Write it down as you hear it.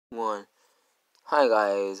One. Hi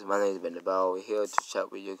guys, my name is Ben Bell. We're here to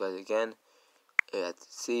chat with you guys again. You have to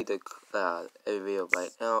see the every video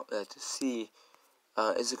right now. You have to see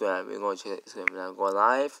Instagram. We're going to check Instagram now. Going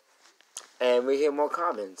live, and we hear more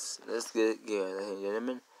comments. Let's get it going, ladies and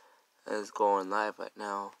gentlemen. Let's go on live right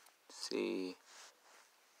now. See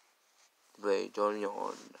whether you join you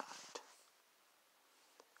or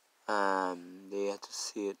not. They have to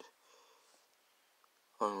see it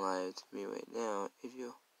on live to me right now. If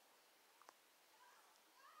you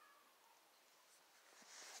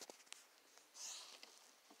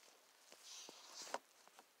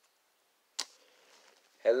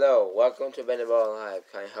Hello, welcome to Ben Ball Live.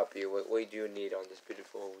 Can I help you? What do you need on this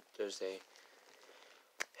beautiful Thursday?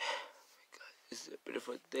 Oh my God, it's a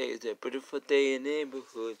beautiful day. It's a beautiful day in the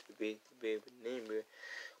neighborhood. To be a neighbor.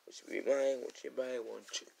 What should be mine? What should buy? One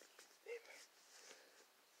should be neighbor.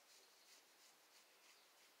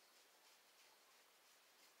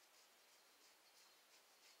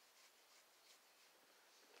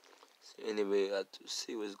 So anyway, we got to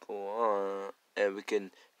see what's going on, and we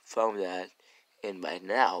can film that. And right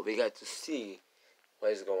now, we got to see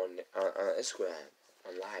what is going on Instagram,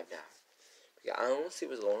 on live now. Because I don't see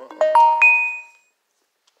what's going on.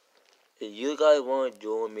 If you guys want to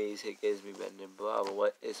join me, it gives me better than blah, but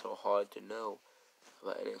what is so hard to know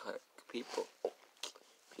about any kind of people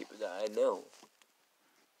that I know.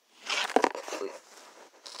 Wait.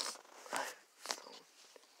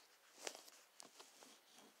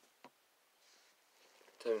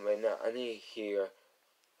 Tell me right now, I need to hear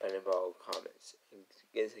better about comments.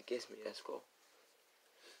 It gets me, let's go.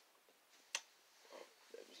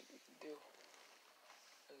 Let me see what we can do.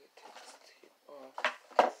 I can take this tape off.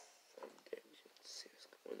 And then we can see what's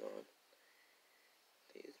going on.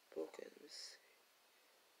 It's broken, let me see.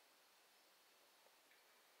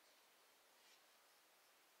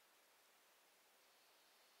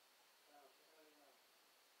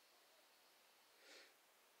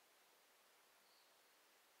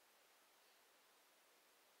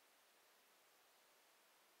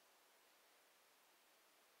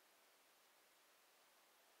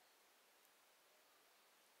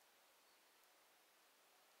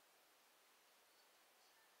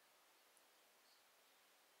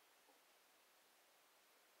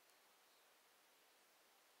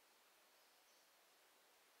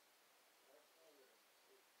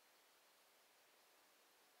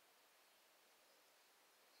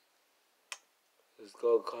 Let's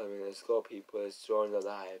go, comment. Let's go, people. Let's join the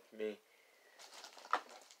live. Me.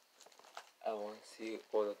 I want to see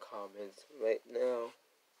all the comments right now.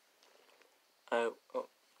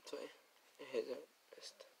 Sorry.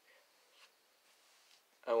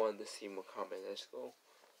 I want to see more comments. Let's go.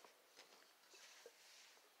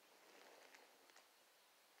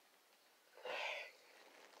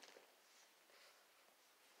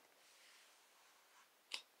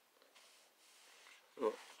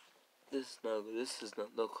 Oh, this is not good. This is not.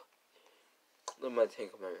 Look at my 10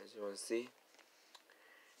 commandments. You want to see?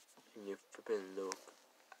 And you flipping look.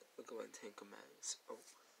 Look at my 10 commandments. Oh,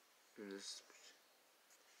 and this.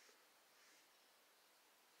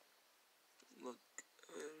 Look.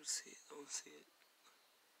 I don't see it. I don't see it.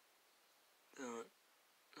 No.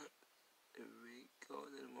 There we go. A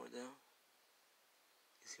little more down.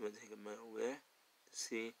 You see my 10 commandments where?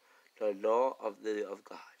 See the law of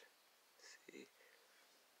God. See.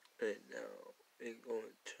 And now we're going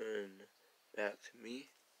to turn back to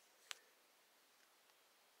me.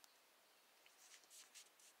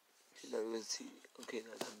 Now we're going to see. Okay,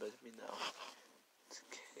 now turn back to me now. It's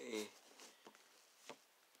okay.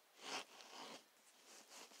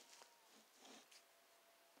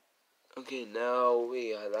 Okay, now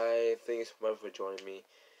we are live. Thanks so much for joining me.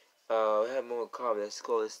 We have more comments. Let's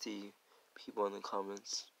go. Let's see people in the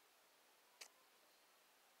comments.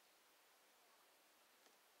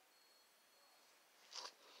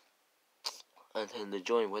 I intend to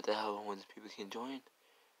join. What the hell? When people can join?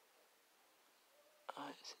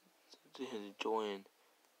 I said to join.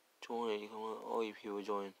 Join. Come on, all you people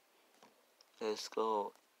join. Let's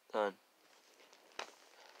go. Done.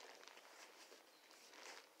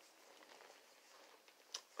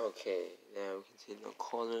 Okay, now we can see no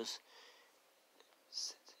callers.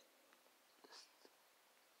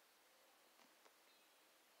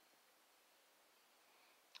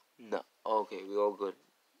 No. Okay, we're all good.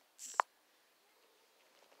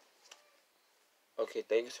 Okay,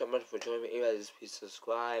 thank you so much for joining me. If you guys, please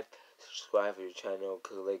subscribe for your channel.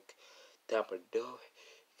 Click like down below.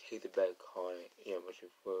 Hit the bell icon. You know, much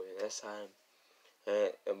for next time.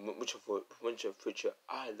 And much for future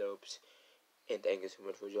I loves. And thank you so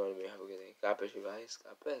much for joining me. Have a good day. God bless you guys.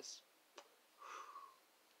 God bless.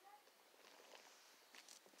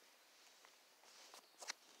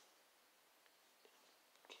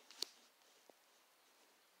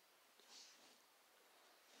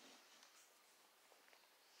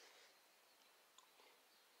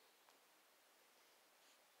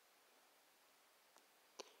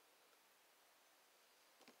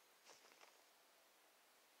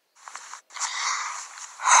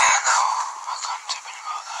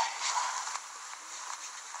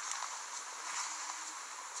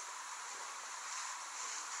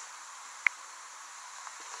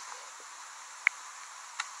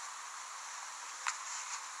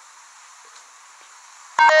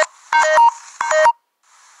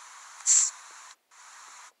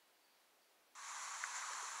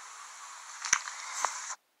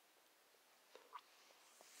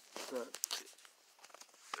 But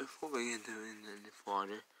before we get into any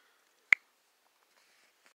farther,